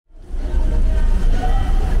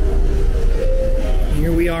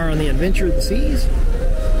are on the adventure of the seas.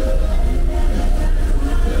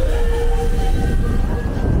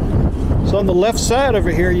 So on the left side over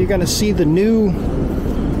here, you're going to see the new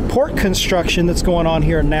port construction that's going on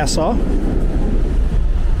here in Nassau.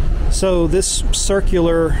 So this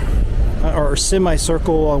circular or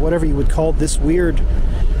semicircle or whatever you would call this weird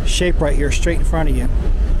shape right here straight in front of you,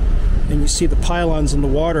 and you see the pylons in the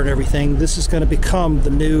water and everything, this is going to become the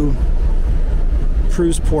new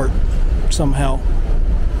cruise port somehow.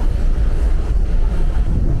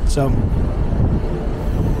 So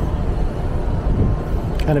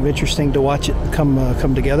kind of interesting to watch it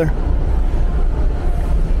come together.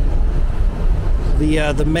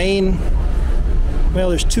 The main, well,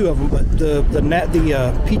 there's two of them, but the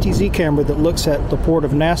PTZ camera that looks at the port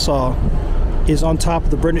of Nassau is on top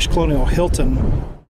of the British Colonial Hilton